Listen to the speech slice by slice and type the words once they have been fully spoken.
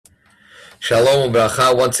Shalom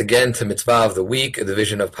Bracha once again to Mitzvah of the Week, a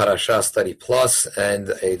division of Parashah Study Plus and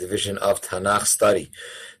a division of Tanakh Study.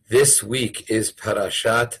 This week is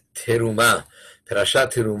Parashat Terumah.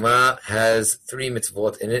 Parashat Terumah has 3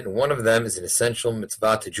 mitzvot in it, and one of them is an essential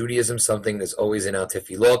mitzvah to Judaism, something that's always in our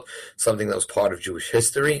tefillot, something that was part of Jewish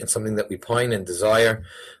history, and something that we pine and desire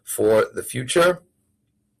for the future.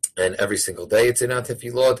 And every single day it's in our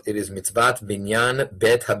tefillot. It is mitzvat binyan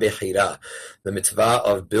bet habechira, the mitzvah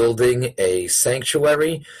of building a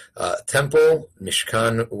sanctuary, temple,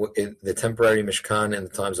 mishkan, the temporary mishkan in the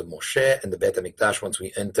times of Moshe, and the Bet HaMikdash once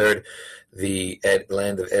we entered the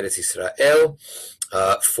land of Eretz Yisrael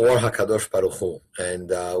for HaKadosh Baruch Hu.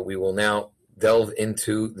 And we will now delve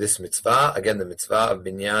into this mitzvah, again the mitzvah of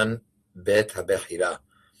binyan bet habechira.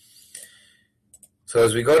 So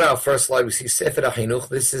as we go to our first slide, we see Sefer HaChinuch.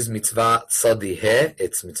 This is Mitzvah Tzadiheh.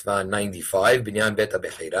 It's Mitzvah 95, Binyan Bet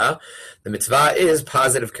HaBechira. The mitzvah is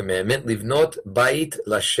positive commandment, Livnot Bait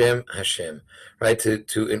Lashem Hashem. Right,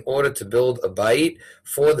 in order to build a bait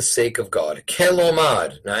for the sake of God.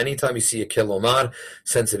 Kelomar. Now, anytime you see a kelomar,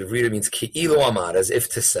 sensitive reader means Ki'ilu Amar, as if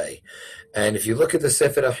to say. And if you look at the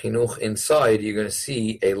Sefer HaChinuch inside, you're going to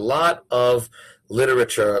see a lot of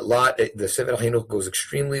literature. The Sefer HaChinuch goes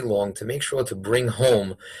extremely long to make sure to bring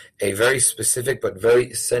home a very specific but very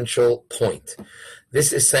essential point.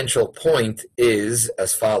 This essential point is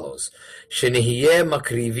as follows: Shenehiyeh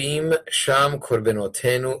makrivim sham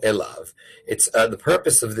korbanotenu elav. It's the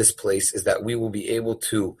purpose of this place is that we will be able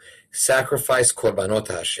to sacrifice korbanot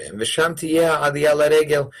Hashem. V'sham tiyeh aliyah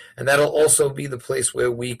laregel, and that'll also be the place where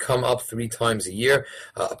we come up 3 times a year,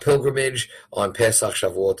 a pilgrimage on Pesach,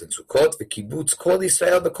 Shavuot, and Sukkot. V'kibbutz kol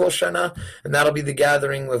Yisrael b'kol shana, and that'll be the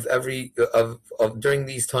gathering of during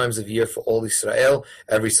these times of year for all Israel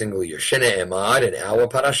every single year. Shene'emar, in our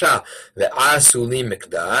parasha, ve'asuli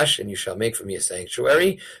mikdash, and you shall make for me a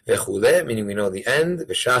sanctuary. Ve'chuleh, meaning we know the end.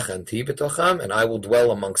 Ve'shachanti b'tocham, and I will dwell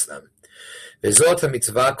amongst them. וזאת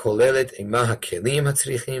המצווה כוללת עמה הכלים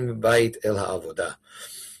הצריכים בבית אל העבודה.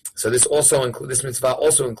 So this mitzvah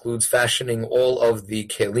also includes fashioning all of the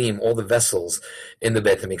kelim, all the vessels in the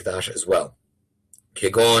Bet HaMikdash as well.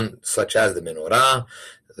 Kegon, such as the menorah,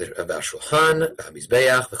 the shulchan, the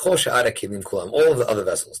mizbeach, v'chol she'ar kelim kulam, all of the other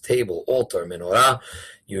vessels, table, altar, menorah,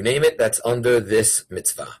 you name it, that's under this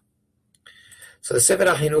mitzvah. So the Sefer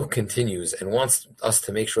HaChinuch continues and wants us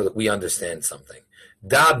to make sure that we understand something.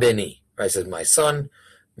 Da beni. Right, says my son,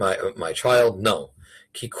 my child. No.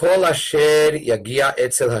 Ki kol asher yagia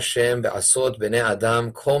etzel Hashem be'asot b'nei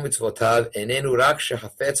adam kol mitzvotav enenu rak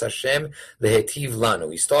shehafetz Hashem lehetiv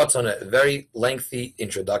lanu. He starts on a very lengthy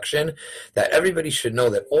introduction that everybody should know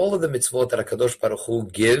that all of the mitzvot that HaKadosh Baruch Hu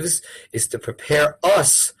gives is to prepare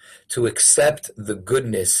us to accept the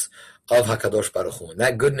goodness of HaKadosh Baruch Hu. And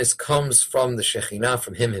that goodness comes from the Shekhinah,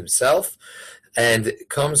 from Him Himself, and it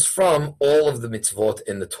comes from all of the mitzvot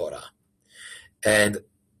in the Torah. And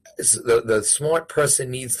the smart person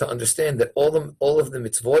needs to understand that all of the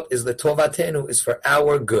mitzvot is the tovatenu, is for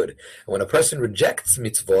our good. And when a person rejects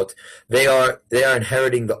mitzvot, they are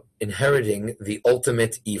inheriting the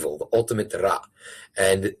ultimate evil, the ultimate ra,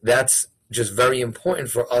 and that's just very important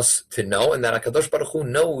for us to know. And that HaKadosh Baruch Hu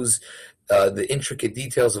knows the intricate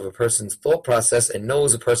details of a person's thought process and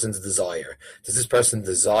knows a person's desire. Does this person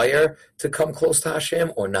desire to come close to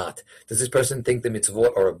Hashem or not? Does this person think the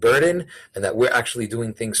mitzvot are a burden and that we're actually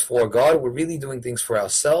doing things for God? We're really doing things for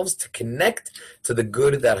ourselves to connect to the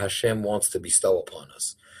good that Hashem wants to bestow upon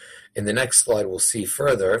us. In the next slide, we'll see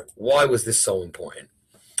further why was this so important.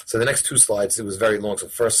 So the next 2 slides, it was very long. So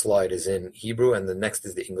the first slide is in Hebrew and the next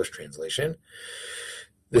is the English translation.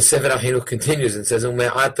 The Sefer HaChinuch continues and says,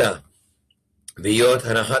 Ume'ata. Now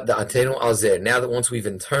that once we've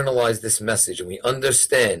internalized this message and we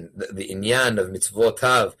understand the inyan of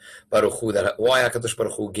mitzvotav Baruch Hu, that why HaKadosh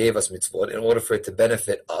Baruch Hu gave us mitzvot in order for it to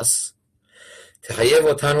benefit us,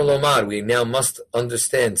 we now must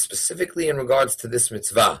understand specifically in regards to this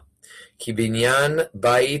mitzvah, ki binyan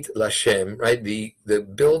bait lashem, right, the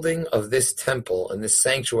building of this temple and this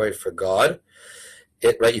sanctuary for God,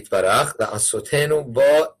 Yitbarach, la'asotenu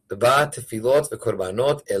bo tefilot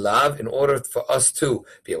v'korbanot elav, in order for us to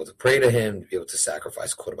be able to pray to Him, to be able to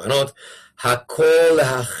sacrifice korbanot. Hakol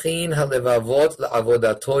lehachin halevavot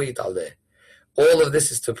la'avodato yitaleh. All of this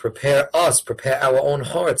is to prepare our own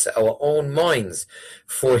hearts, our own minds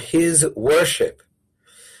for His worship.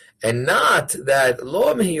 And not that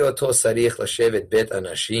lo mehiyoto sarich lashevet bet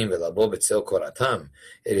anashim velabo betzel koratam.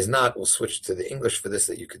 It is not, we'll switch to the English for this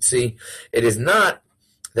that you could see, it is not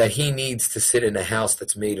that he needs to sit in a house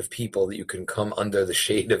that's made of people that you can come under the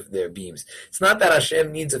shade of their beams. It's not that Hashem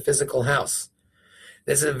needs a physical house.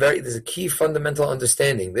 There's a key fundamental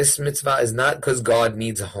understanding. This mitzvah is not because God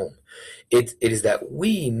needs a home. It is that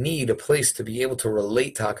we need a place to be able to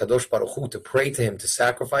relate to HaKadosh Baruch Hu, to pray to Him, to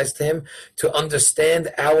sacrifice to Him, to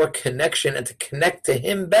understand our connection and to connect to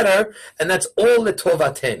Him better, and that's all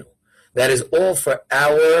letovatenu. That is all for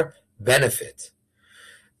our benefit.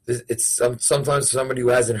 It's sometimes somebody who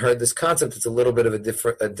hasn't heard this concept, it's a little bit of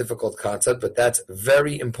a difficult concept, but that's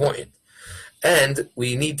very important. And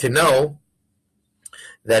we need to know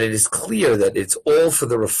that it is clear that it's all for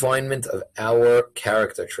the refinement of our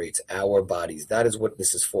character traits, our bodies. That is what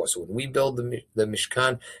this is for. So when we build the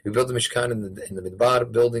Mishkan, we build the Mishkan in the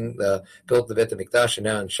Midbar, built the Bet HaMikdash, and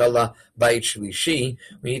now inshallah, Bayit Shlishi,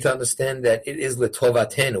 we need to understand that it is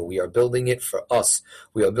letovatenu. We are building it for us.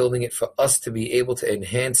 We are building it for us to be able to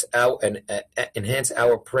enhance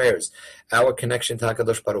our prayers, our connection to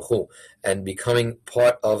HaKadosh Baruch Hu, and becoming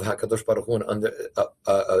part of HaKadosh Baruch Hu and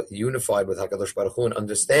unified with HaKadosh Baruch Hu, and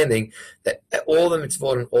understanding that all the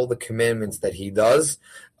mitzvot and all the commandments that He does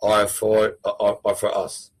are for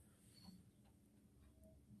us.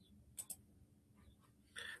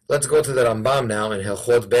 Let's go to the Rambam now in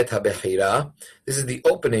Hilchot Bet HaBechira. This is the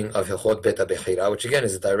opening of Hilchot Bet HaBechira, which again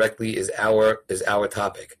is our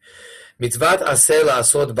topic. Mitzvat aseh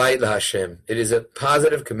la'asot bayit laHashem. It is a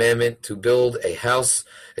positive commandment to build a house,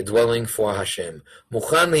 a dwelling for Hashem.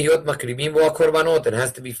 Muchan liyot makribim bo hakorbanot. It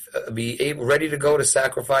has to be ready to go to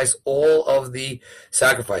sacrifice all of the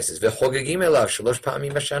sacrifices. V'chogegim elav shalosh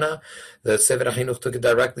pa'amim b'shana. The Sefer HaChinuch took it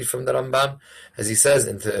directly from the Rambam, as he says,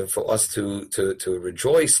 for us to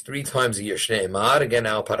rejoice 3 times a year. Shnei Emar, again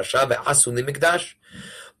our parasha, ve'asu li mikdash.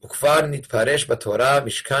 וכבר נתפרש בתורה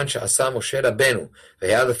משכן שעשה משה רבנו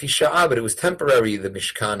והיה לפי שעה, but it was temporary, the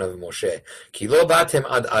Mishkan of Moshe. כי לא באתם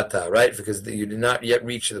עד עתה, right? Because you did not yet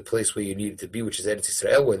reach the place where you needed to be, which is Eretz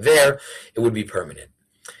Yisrael. Where there, it would be permanent.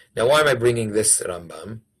 Now, why am I bringing this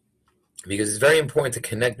Rambam? Because it's very important to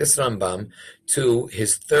connect this Rambam to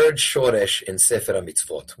his third shoresh in Sefer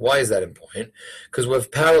HaMitzvot. Why is that important? Because we're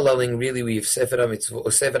paralleling, really, we have Sefer HaMitzvot,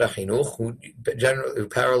 or Sefer HaChinuch, who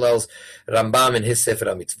parallels Rambam in his Sefer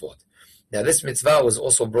HaMitzvot. Now, this mitzvah was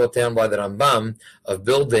also brought down by the Rambam of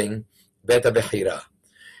building Bet HaBechira.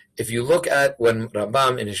 If you look at when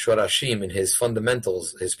Rambam in his Shorashim, in his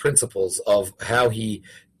fundamentals, his principles of how he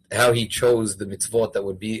chose the mitzvot that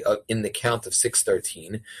would be in the count of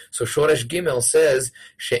 613. So Shoresh Gimel says,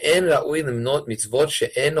 She'en ra'ui limnot mitzvot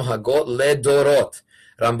she'en nohagot ledorot.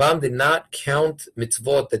 Rambam did not count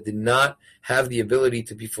mitzvot that did not have the ability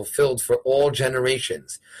to be fulfilled for all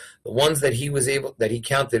generations. The ones that he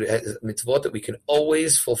counted as mitzvot that we can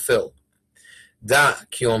always fulfill. Da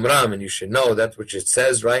ki omram, and you should know that which it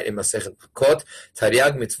says, right, in Masechet Makot,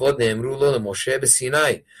 Tariag mitzvot ne'emru lo leMoshe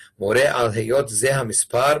b'Sinai, more al heyot zeh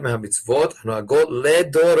hamispar me'hamitzvot hanoagot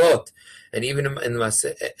ledorot. And even in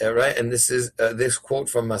right, and this is this quote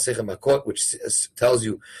from Masechet Makot, which tells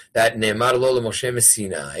you that ne'emar lo leMoshe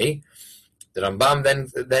b'Sinai. The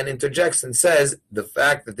Rambam then interjects and says the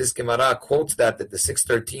fact that this Gemara quotes that the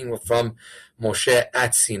 613 were from Moshe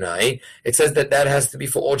at Sinai, it says that has to be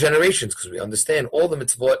for all generations, because we understand all the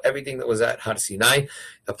mitzvot, everything that was at Har Sinai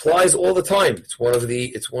applies all the time. It's one of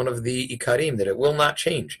the ikarim that it will not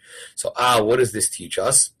change. So what does this teach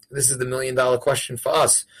us? This is the $1 million question for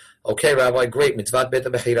us. Okay, Rabbi, great, mitzvat Bet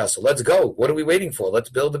HaBechira. So let's go. What are we waiting for? Let's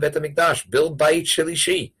build the Bet HaMikdash. Build Bayit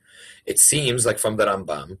Shlishi. It seems like from the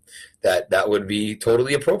Rambam that would be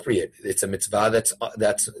totally appropriate. It's a mitzvah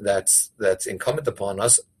that's incumbent upon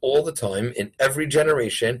us all the time in every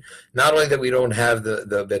generation. Not only that we don't have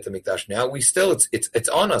the Bet HaMikdash now, we still it's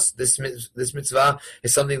on us. This mitzvah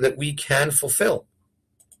is something that we can fulfill.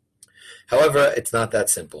 However, it's not that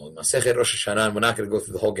simple. In Masechet Rosh Hashanah, we're not going to go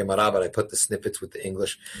through the whole Gemara, but I put the snippets with the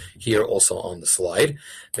English here also on the slide.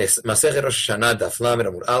 Masechet Rosh Hashanah, Daf Lamed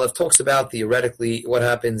Amud Aleph, talks about theoretically what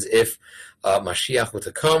happens if Mashiach were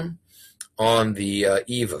to come on the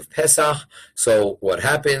eve of Pesach. So what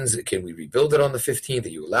happens? Can we rebuild it on the 15th? Are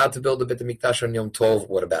you allowed to build the Bet HaMikdash on Yom Tov?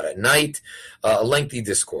 What about at night? A lengthy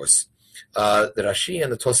discourse. The Rashi and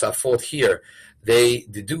the Tosafot here, they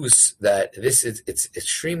deduce that it's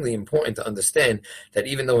extremely important to understand that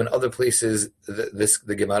even though in other places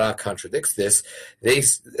the Gemara contradicts this,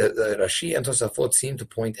 Rashi and Tosafot seem to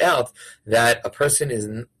point out that a person is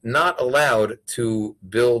not allowed to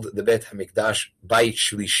build the Bet HaMikdash Bayit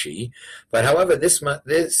Shlishi, but however this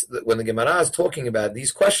when the Gemara is talking about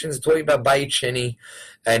these questions, it's talking about Bayit Sheni,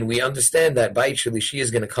 and we understand that Bayit Shlishi is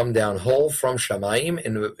going to come down whole from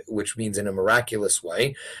Shamayim, which means in a miraculous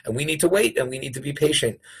way, and we need to wait and we need need to be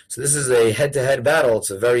patient. So this is a head-to-head battle. It's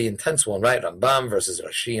a very intense one, right? Rambam versus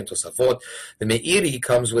Rashi and Tosafot. The Meiri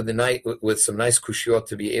comes with some nice kushiot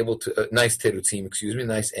to be able to, nice terutzim,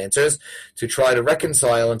 nice answers, to try to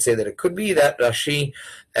reconcile and say that it could be that Rashi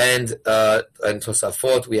and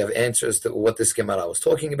Tosafot, we have answers to what this Gemara was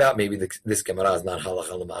talking about. Maybe this Gemara is not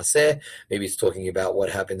halacha l'maaseh. Maybe it's talking about what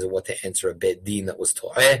happens and what to answer a bet din that was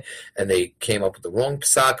toreh, and they came up with the wrong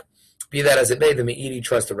psak. Be that as it may, the Meiri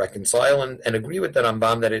tries to reconcile and agree with the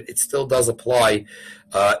Rambam that it still does apply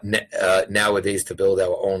nowadays to build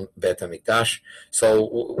our own Bet HaMikdash. So,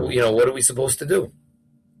 what are we supposed to do?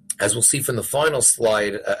 As we'll see from the final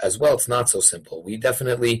slide as well, it's not so simple. We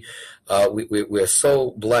definitely, we're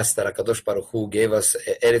so blessed that HaKadosh Baruch Hu gave us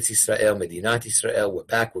Eretz Yisrael, Medinat Yisrael. We're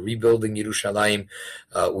back. We're rebuilding Yerushalayim.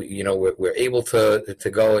 We're able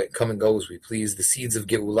to come and go as we please. The seeds of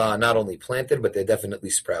Geulah are not only planted, but they're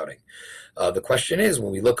definitely sprouting. The question is,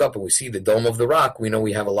 when we look up and we see the Dome of the Rock, we know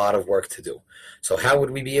we have a lot of work to do. So how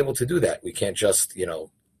would we be able to do that? We can't just,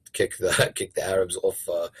 kick the Arabs off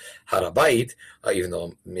Har HaBayit, even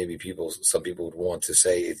though maybe some people would want to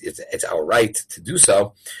say it's our right to do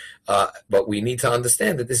so. But we need to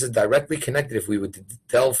understand that this is directly connected. If we would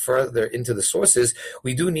delve further into the sources,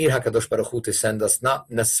 we do need HaKadosh Baruch Hu to send us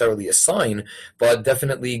not necessarily a sign, but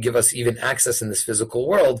definitely give us even access in this physical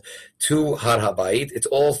world to Har HaBayit. It's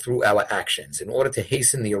all through our actions. In order to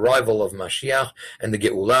hasten the arrival of Mashiach and the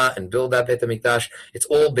Geulah and build that Bet HaMikdash, it's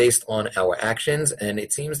all based on our actions, and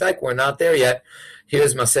it seems like we're not there yet.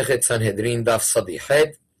 Here's Masechet Sanhedrin Daf Sadi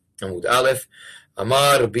Het, Amud Aleph,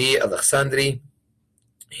 Amar Rabbi Alexandri.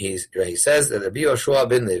 He says that Rabbi Yoshua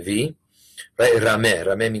ben Levi, right?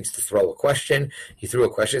 Rameh means to throw a question. He threw a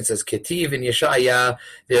question. It says, Ketiv in Yeshaya,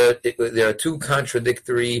 there are two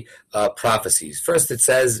contradictory prophecies. First, it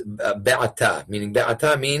says Be'ata, meaning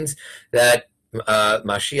Be'ata means that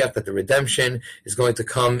Mashiach, that the redemption is going to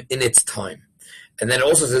come in its time. And then it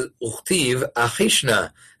also says Uchtiv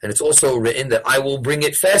Achishna, and it's also written that I will bring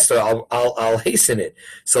it faster. I'll hasten it.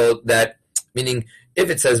 So that, meaning, if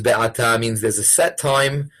it says Be'ata, means there's a set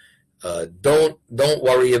time. Don't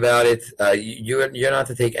worry about it. You're not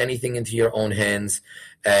to take anything into your own hands,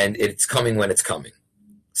 and it's coming when it's coming.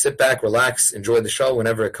 Sit back, relax, enjoy the show.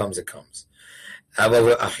 Whenever it comes, it comes.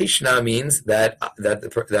 However, Achishna means that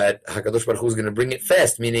Hakadosh Baruch Hu is going to bring it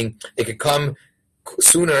fast, meaning it could come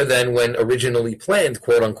sooner than when originally planned,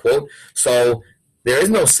 quote unquote. So there is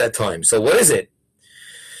no set time. So what is it?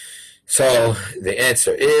 So the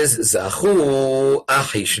answer is Zachu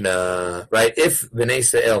Achishna, right? If Bnei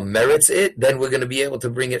Israel merits it, then we're going to be able to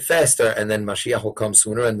bring it faster, and then Mashiach will come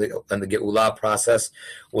sooner, and the Geulah process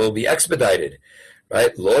will be expedited,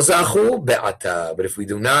 right? Lo Zachu Be'ata. But if we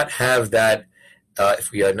do not have that,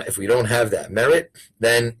 if we don't have that merit,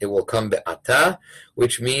 then it will come Be'ata,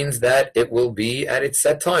 which means that it will be at its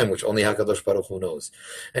set time, which only HaKadosh Baruch Hu knows.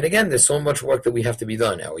 And again, there's so much work that we have to be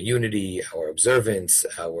done. Our unity, our observance,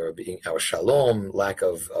 our shalom, lack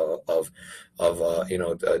of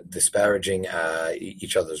disparaging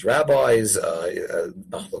each other's rabbis,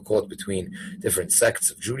 machlokot between different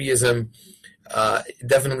sects of Judaism.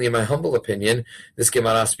 Definitely, in my humble opinion, this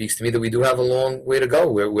Gemara speaks to me that we do have a long way to go.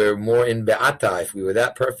 We're more in Be'ata. If we were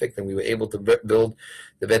that perfect and we were able to build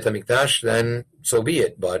the Bet HaMikdash, then so be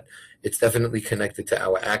it. But it's definitely connected to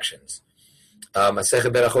our actions.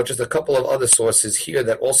 Masechet Berachot, just a couple of other sources here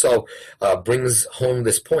that also brings home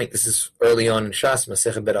this point. This is early on in Shas.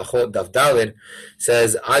 Masechet Berachot, Daf Daled,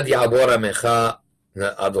 says, Ad Ya'abora Mecha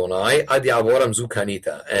Adonai, Ad Ya'abora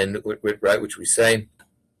Zukanita. And, right, which we say,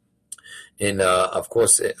 in of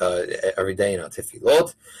course every day in our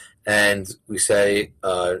tefillot, and we say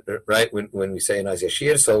right when we say in Az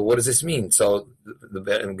Yashir. So what does this mean? So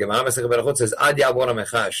the Gemara Masechet Berachot says Ad Ya'abora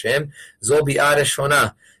Mecha Hashem Zo Bi'ah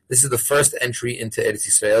Reshona. This is the first entry into Eretz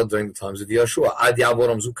Yisrael during the times of Yeshua. Ad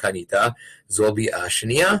Ya'abora Zukanita Zo Bi'ah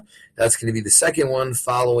Shnia. That's going to be the second one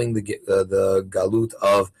following the Galut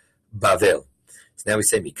of Bavel. So now we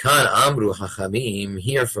say Mikan Amru Hachamim.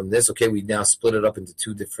 Here from this, okay, we now split it up into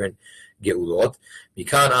two different Geulot.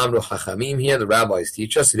 Mikan Amru Hachamim. Here the rabbis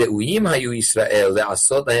teach us Re'uyim Hayu Yisrael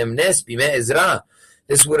le'asot lahem nes bimei Ezra.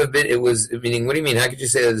 This would have been, it was, meaning, what do you mean? How could you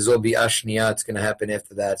say that Zo Bi'ah Shnia, it's going to happen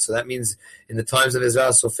after that? So that means in the times of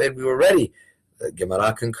Ezra Sofed we were ready. The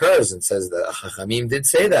Gemara concurs and says that Chachamim did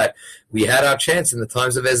say that. We had our chance in the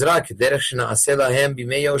times of Ezra.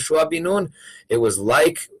 It was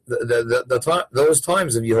like those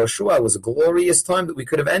times of Yehoshua. It was a glorious time that we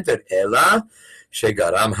could have entered. Ela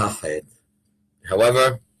shegaram hachet.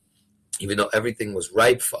 However, even though everything was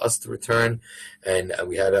ripe for us to return, and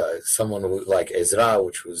we had someone like Ezra,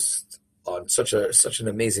 which was on such an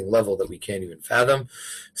amazing level that we can't even fathom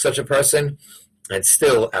such a person, and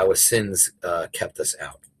still our sins kept us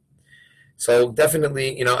out. So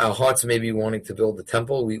definitely, our hearts may be wanting to build the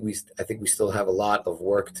temple. I think we still have a lot of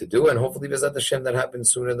work to do, and hopefully B'ezrat Hashem that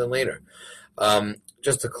happens sooner than later.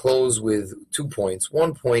 Just to close with 2 points.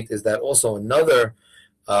 One point is that also another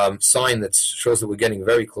sign that shows that we're getting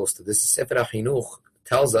very close to this is Sefer HaChinuch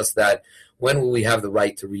tells us that when will we have the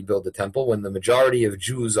right to rebuild the temple? When the majority of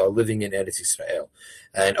Jews are living in Eretz Yisrael.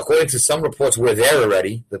 And according to some reports, we're there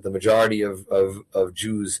already, that the majority of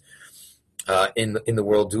Jews in the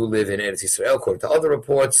world do live in Eretz Yisrael. According to other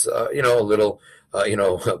reports, a little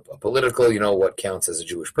political, what counts as a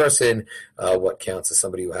Jewish person, what counts as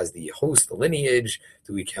somebody who has the lineage,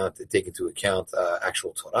 do we take into account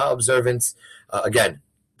actual Torah observance? Again,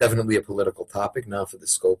 definitely a political topic, not for the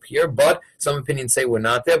scope here, but some opinions say we're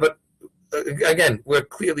not there, but again, we're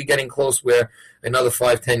clearly getting close where another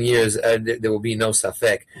 5-10 years, there will be no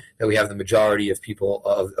safek that we have the majority of people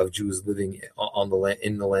of Jews living in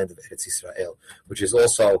the land of Eretz Yisrael, which is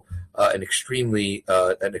also an extremely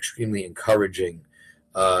encouraging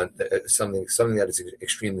something that is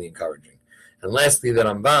extremely encouraging. And lastly, the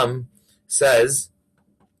Rambam says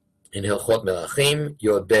in Hilchot Melachim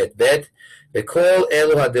Yod Bet Bet, V'kol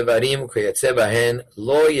elu hadevarim k'yatze bahen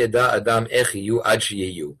lo yeda adam ech yiyu ad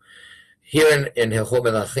sheyiyu. Here in Hilchot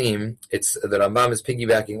Melachim, the Rambam is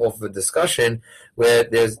piggybacking off of a discussion where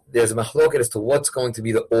there's a machloket as to what's going to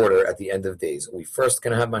be the order at the end of days. Are we first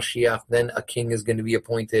going to have Mashiach, then a king is going to be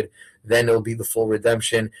appointed, then it'll be the full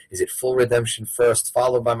redemption? Is it full redemption first,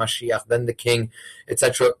 followed by Mashiach, then the king,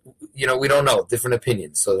 etc.? We don't know. Different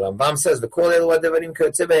opinions. So the Rambam says,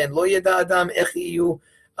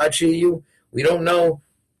 we don't know.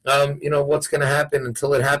 What's going to happen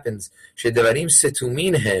until it happens. These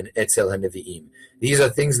are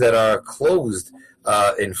things that are closed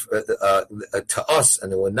to us,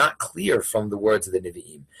 and they were not clear from the words of the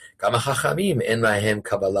Nevi'im.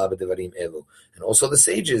 And also the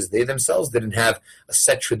sages, they themselves didn't have a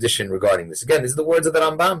set tradition regarding this. Again, these are the words of the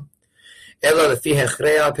Rambam.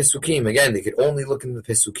 Again, they could only look in the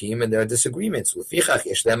Pesukim, and there are disagreements. There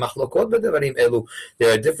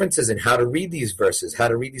are differences in how to read these verses, how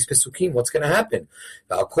to read these Pesukim, what's going to happen.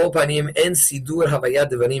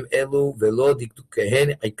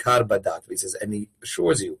 He says, and he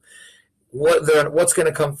assures you, what's going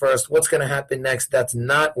to come first, what's going to happen next, that's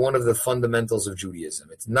not one of the fundamentals of Judaism.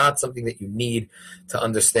 It's not something that you need to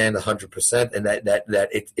understand 100%, and that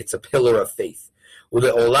it's a pillar of faith. And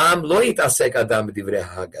a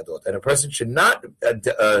person should not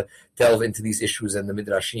delve into these issues and the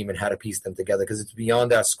midrashim and how to piece them together, because it's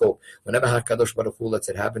beyond our scope. Whenever HaKadosh Baruch Hu lets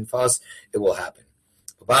it happen for us, it will happen.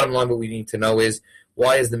 The bottom line, what we need to know is,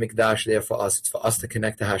 why is the Mikdash there for us? It's for us to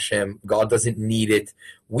connect to Hashem. God doesn't need it.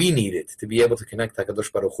 We need it to be able to connect to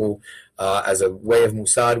HaKadosh Baruch Hu as a way of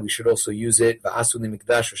musad. We should also use it. All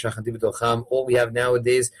we have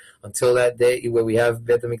nowadays, until that day where we have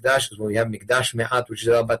Bet HaMikdash, is when we have Mikdash Me'at, which is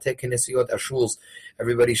our Batei Knesiot, our shuls.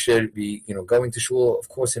 Everybody should be going to shul, of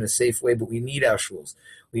course, in a safe way, but we need our shuls.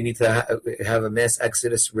 We need to have a mass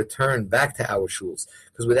exodus return back to our shuls,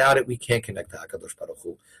 because without it, we can't connect to HaKadosh Baruch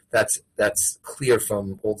Hu. That's clear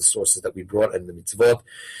from all the sources that we brought in the mitzvot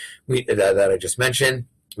that I just mentioned.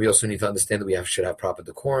 We also need to understand that we should have proper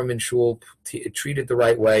decorum in shul, treat it the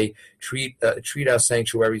right way, treat our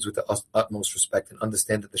sanctuaries with the utmost respect, and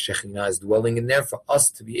understand that the Shekhinah is dwelling in there for us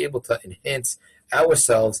to be able to enhance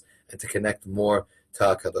ourselves and to connect more to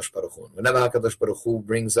HaKadosh Baruch Hu. Whenever HaKadosh Baruch Hu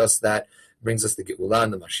brings us the Geulah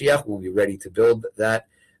and the Mashiach, we'll be ready to build that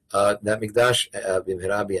Mikdash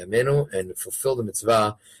b'mehera b'yameinu and fulfill the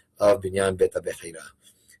mitzvah of Binyan Bet HaBechira.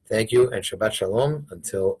 Thank you, and Shabbat Shalom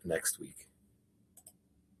until next week.